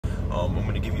I'm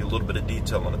going to give you a little bit of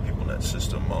detail on the Peoplenet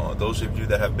system. Those of you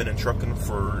that have been in trucking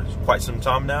for quite some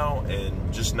time now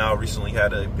and just now recently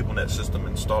had a Peoplenet system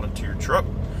installed into your truck,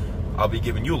 I'll be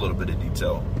giving you a little bit of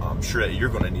detail. I'm sure that you're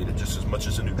going to need it just as much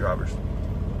as the new drivers.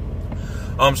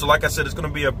 So like I said, it's going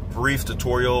to be a brief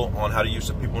tutorial on how to use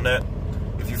the Peoplenet.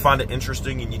 If you find it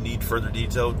interesting and you need further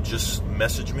detail, just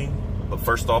message me. But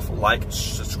first off, like,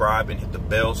 subscribe, and hit the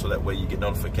bell so that way you get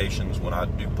notifications when I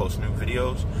do post new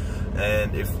videos.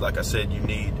 And if, like I said, you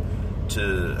need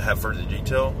to have further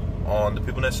detail on the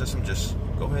Peoplenet system, just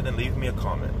go ahead and leave me a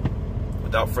comment.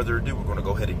 Without further ado, we're going to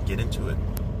go ahead and get into it.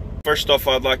 First off,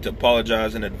 I'd like to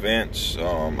apologize in advance.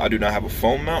 I do not have a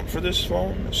phone mount for this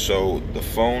phone, so the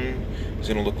phone is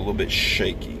going to look a little bit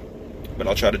shaky. But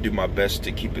I'll try to do my best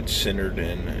to keep it centered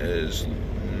and as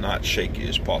not shaky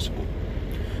as possible.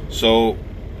 So,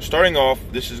 starting off,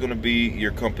 this is going to be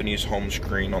your company's home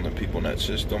screen on the Peoplenet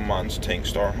system. Mine's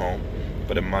Tankstar Home,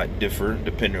 but it might differ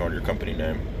depending on your company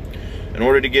name. In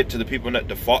order to get to the Peoplenet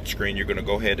default screen, you're going to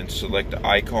go ahead and select the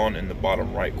icon in the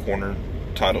bottom right corner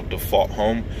titled Default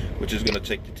Home, which is going to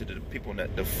take you to the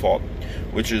Peoplenet default,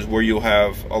 which is where you'll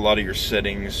have a lot of your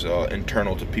settings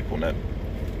internal to Peoplenet.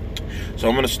 So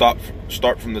I'm going to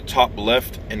start from the top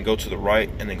left and go to the right,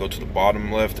 and then go to the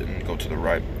bottom left and go to the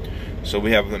right. So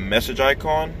we have the message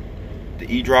icon, the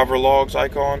eDriver logs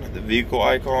icon, the vehicle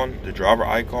icon, the driver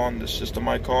icon, the system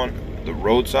icon, the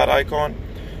roadside icon,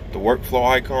 the workflow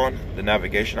icon, the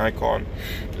navigation icon,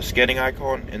 the scanning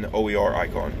icon, and the OER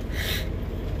icon.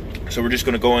 So we're just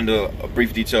going to go into a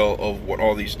brief detail of what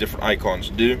all these different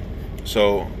icons do.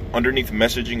 So underneath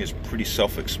messaging is pretty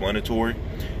self-explanatory.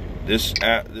 This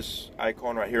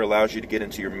icon right here allows you to get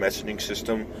into your messaging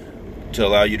system to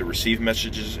allow you to receive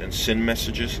messages and send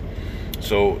messages.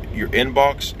 So your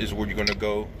inbox is where you're going to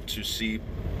go to see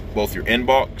both your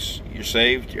inbox, your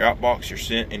saved, your outbox, your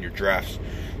sent, and your drafts.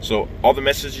 So all the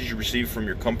messages you receive from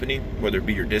your company, whether it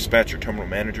be your dispatch or terminal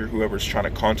manager, whoever's trying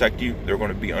to contact you, they're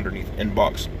going to be underneath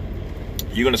inbox.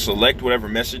 You're going to select whatever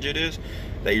message it is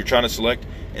that you're trying to select,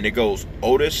 and it goes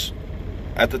oldest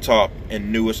at the top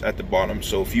and newest at the bottom.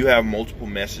 So if you have multiple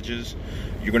messages,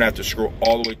 you're going to have to scroll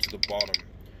all the way to the bottom.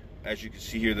 As you can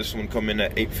see here, this one come in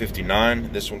at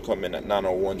 8:59, this one come in at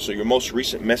 9:01. So your most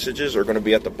recent messages are going to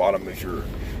be at the bottom of your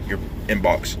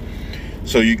inbox.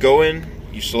 So you go in,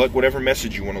 you select whatever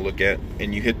message you want to look at,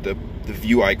 and you hit the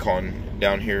view icon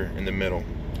down here in the middle.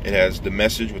 It has the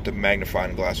message with the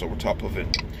magnifying glass over top of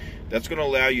it. That's going to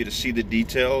allow you to see the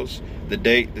details, the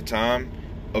date, the time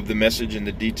of the message, and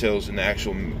the details in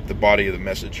the body of the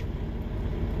message.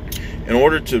 In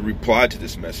order to reply to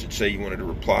this message, say you wanted to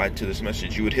reply to this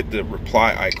message, you would hit the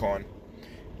reply icon.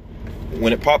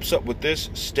 When it pops up with this,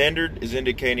 standard is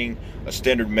indicating a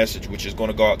standard message, which is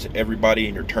going to go out to everybody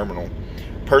in your terminal.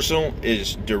 Personal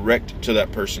is direct to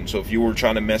that person. So if you were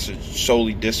trying to message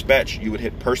solely dispatch, you would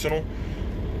hit personal,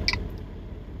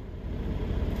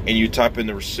 and you type in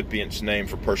the recipient's name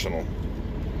for personal.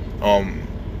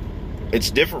 It's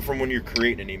different from when you're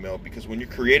creating an email, because when you're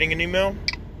creating an email,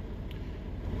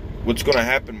 what's going to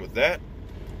happen with that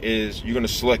is you're going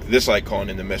to select this icon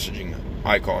in the messaging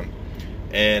icon,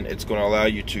 and it's going to allow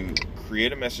you to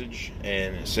create a message,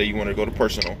 and say you want to go to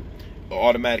personal. It'll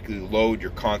automatically load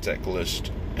your contact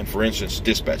list. And for instance,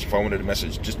 dispatch, if I wanted to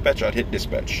message dispatch, I'd hit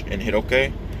dispatch and hit OK,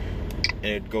 and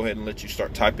it'd go ahead and let you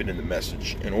start typing in the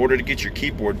message. In order to get your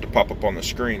keyboard to pop up on the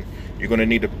screen, you're going to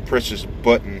need to press this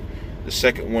button, the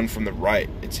second one from the right.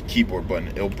 It's a keyboard button.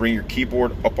 It'll bring your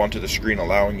keyboard up onto the screen,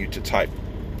 allowing you to type.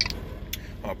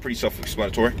 Pretty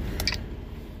self-explanatory.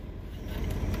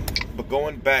 But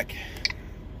going back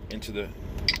into the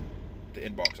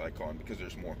inbox icon, because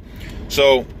there's more.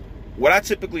 So what I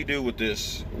typically do with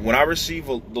this, when I receive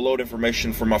the load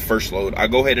information for my first load, I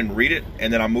go ahead and read it,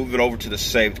 and then I move it over to the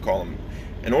saved column.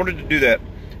 In order to do that,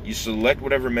 you select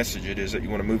whatever message it is that you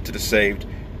want to move to the saved.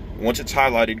 Once it's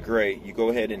highlighted gray, you go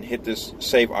ahead and hit this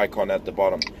save icon at the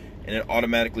bottom, and it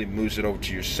automatically moves it over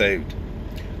to your saved.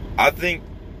 I think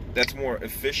that's more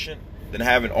efficient than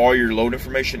having all your load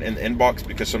information in the inbox,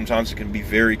 because sometimes it can be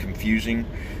very confusing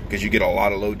because you get a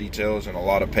lot of load details and a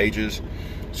lot of pages.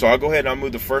 So I'll go ahead and I'll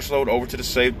move the first load over to the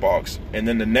saved box, and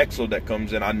then the next load that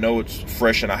comes in, I know it's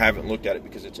fresh and I haven't looked at it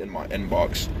because it's in my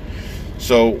inbox.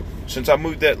 So since I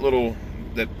moved that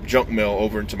junk mail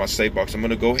over into my saved box, I'm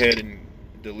going to go ahead and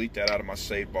delete that out of my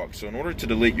saved box. So in order to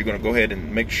delete, you're going to go ahead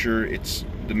and make sure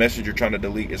the message you're trying to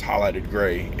delete is highlighted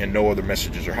gray and no other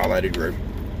messages are highlighted gray.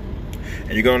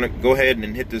 And you're going to go ahead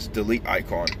and hit this delete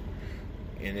icon,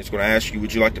 and it's going to ask you,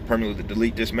 would you like to permanently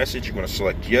delete this message? You're going to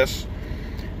select yes,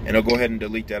 and it'll go ahead and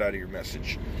delete that out of your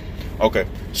message. Okay,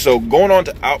 so going on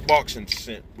to outbox and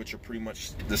sent, which are pretty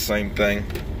much the same thing.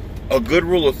 a good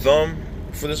rule of thumb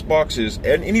for this box is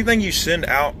anything you send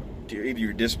out to either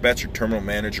your dispatch or terminal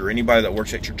manager or anybody that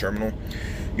works at your terminal,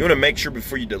 you want to make sure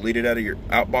before you delete it out of your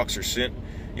outbox or sent,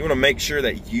 you want to make sure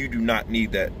that you do not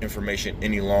need that information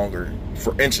any longer.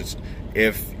 For instance,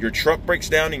 if your truck breaks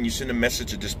down and you send a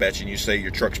message to dispatch and you say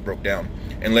your truck's broke down,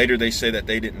 and later they say that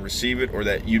they didn't receive it or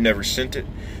that you never sent it,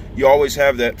 you always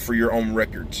have that for your own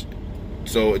records.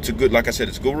 So it's a good, like I said,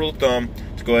 it's a good rule of thumb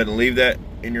to go ahead and leave that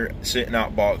in your sent and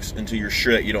out box until you're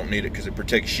sure that you don't need it, because it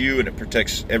protects you and it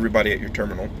protects everybody at your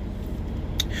terminal.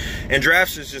 And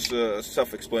drafts is just a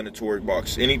self-explanatory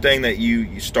box. Anything that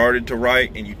you started to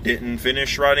write and you didn't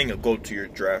finish writing, it'll go to your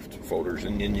draft folders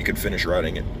and then you can finish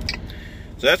writing it.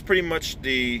 So that's pretty much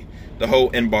the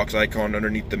whole inbox icon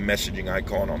underneath the messaging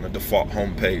icon on the default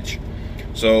home page.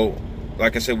 So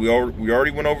like I said, we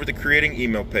already went over the creating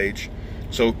email page.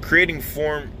 So creating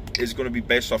form is going to be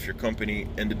based off your company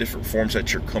and the different forms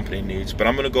that your company needs, but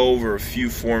I'm going to go over a few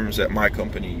forms that my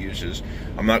company uses.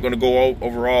 I'm not going to go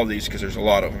over all of these because there's a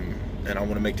lot of them and I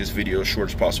want to make this video as short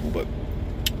as possible. But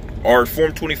our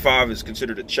form 25 is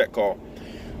considered a check call,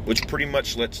 which pretty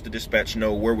much lets the dispatch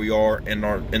know where we are in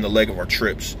the leg of our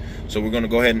trips. So we're going to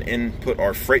go ahead and input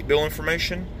our freight bill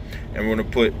information, and we're going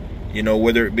to put, you know,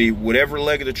 whether it be whatever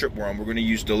leg of the trip we're on, we're going to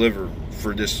use deliver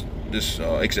for this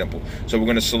example. So we're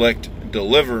going to select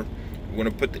deliver. We're going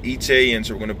to put the ETA in,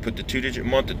 so we're going to put the 2-digit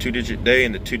month, the 2-digit day,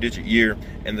 and the 2-digit year,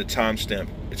 and the timestamp.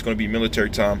 It's going to be military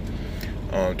time,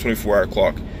 24-hour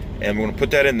clock, and we're going to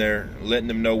put that in there, letting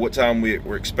them know what time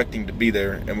we're expecting to be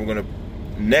there, and we're going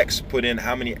to next put in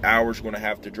how many hours we're going to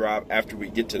have to drive after we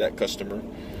get to that customer,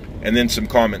 and then some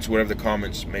comments, whatever the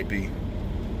comments may be.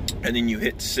 And then you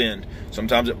hit send.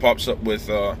 Sometimes it pops up with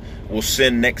we'll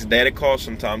send next data call.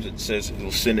 Sometimes it says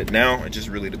it'll send it now. It just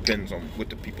really depends on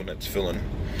what the PeopleNet's filling.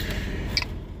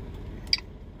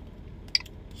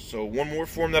 So one more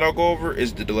form that I'll go over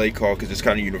is the delay call, because it's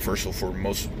kind of universal for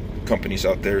most companies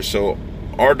out there. So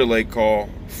our delay call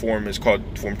form is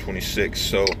called form 26.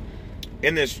 So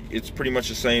in this, it's pretty much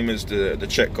the same as the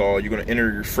check call. You're going to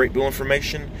enter your freight bill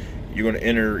information. You're going to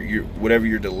enter whatever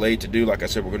you're delayed to do. Like I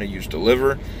said, we're going to use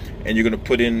deliver, and you're going to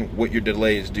put in what your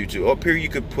delay is due to. Up here, you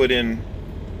could put in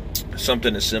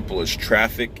something as simple as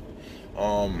traffic,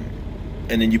 and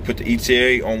then you put the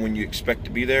ETA on when you expect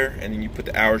to be there, and then you put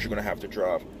the hours you're going to have to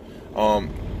drive.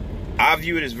 I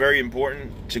view it as very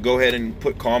important to go ahead and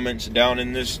put comments down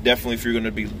in this, definitely if you're going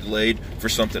to be delayed for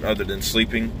something other than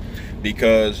sleeping,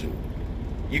 because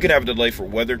you can have a delay for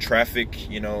weather, traffic,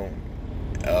 you know,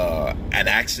 an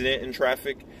accident in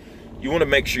traffic. You want to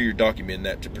make sure you're documenting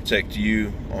that to protect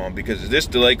you, because this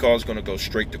delay call is going to go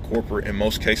straight to corporate in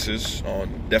most cases,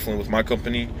 definitely with my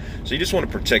company. So you just want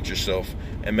to protect yourself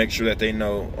and make sure that they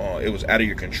know it was out of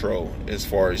your control as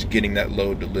far as getting that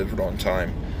load delivered on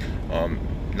time.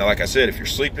 Now, like I said, if you're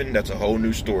sleeping, that's a whole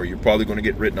new story. You're probably going to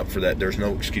get written up for that. There's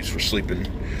no excuse for sleeping.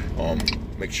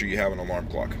 Make sure you have an alarm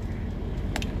clock.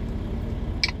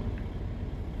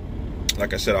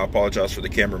 Like I said, I apologize for the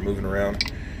camera moving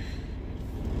around.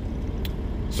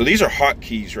 So these are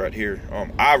hotkeys right here.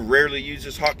 I rarely use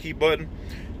this hotkey button,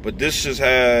 but this just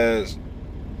has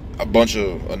a bunch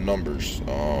of numbers.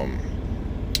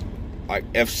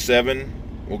 Like F7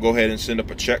 will go ahead and send up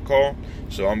a check call.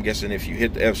 So I'm guessing if you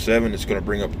hit the F7, it's going to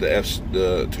bring up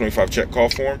the 25 check call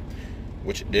form,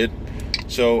 which it did.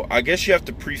 So I guess you have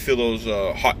to pre-fill those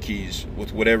hotkeys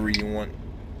with whatever you want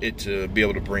it to be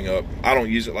able to bring up. I don't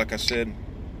use it, like I said.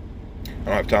 I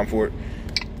don't have time for it.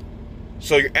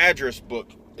 So your address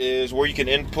book is where you can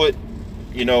input,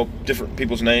 you know, different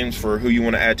people's names for who you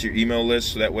want to add to your email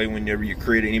list. So that way, whenever you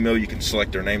create an email, you can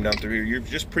select their name down through here. You're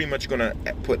just pretty much going to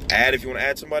put add. If you want to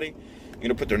add somebody, you're going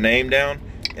to put their name down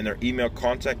and their email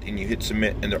contact, and you hit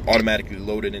submit, and they're automatically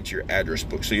loaded into your address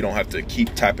book. So you don't have to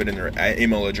keep typing in their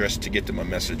email address to get them a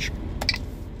message.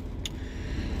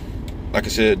 Like I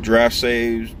said, draft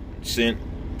saves, sent,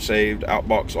 saved,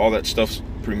 outbox, all that stuff's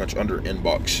pretty much under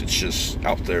inbox. It's just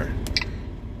out there.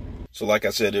 So like I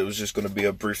said, it was just going to be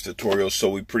a brief tutorial, so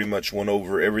we pretty much went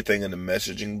over everything in the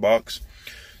messaging box.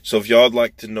 So if y'all would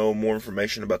like to know more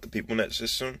information about the PeopleNet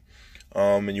system,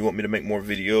 and you want me to make more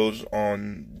videos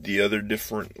on the other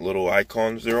different little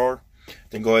icons there are,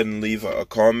 then go ahead and leave a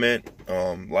comment,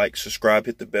 like, subscribe,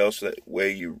 hit the bell, so that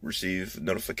way you receive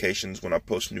notifications when I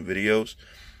post new videos,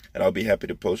 and I'll be happy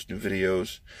to post new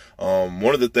videos.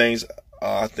 One of the things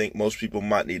I think most people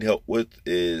might need help with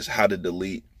is how to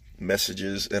delete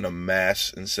messages in a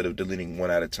mass instead of deleting one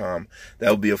at a time.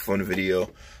 That would be a fun video.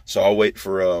 So I'll wait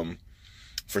for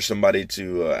somebody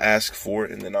to ask for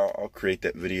it, and then I'll create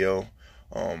that video.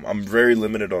 I'm very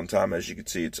limited on time. As you can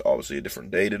see, it's obviously a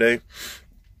different day today.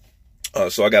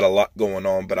 So I got a lot going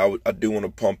on, but I do want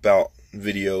to pump out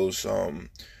videos,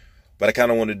 but I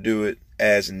kind of want to do it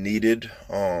as needed,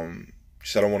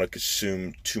 because I don't want to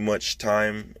consume too much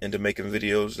time into making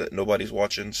videos that nobody's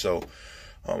watching. So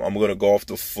I'm going to go off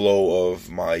the flow of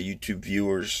my YouTube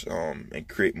viewers, and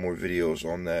create more videos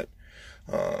on that.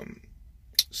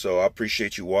 So I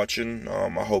appreciate you watching.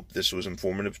 I hope this was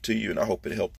informative to you, and I hope it helped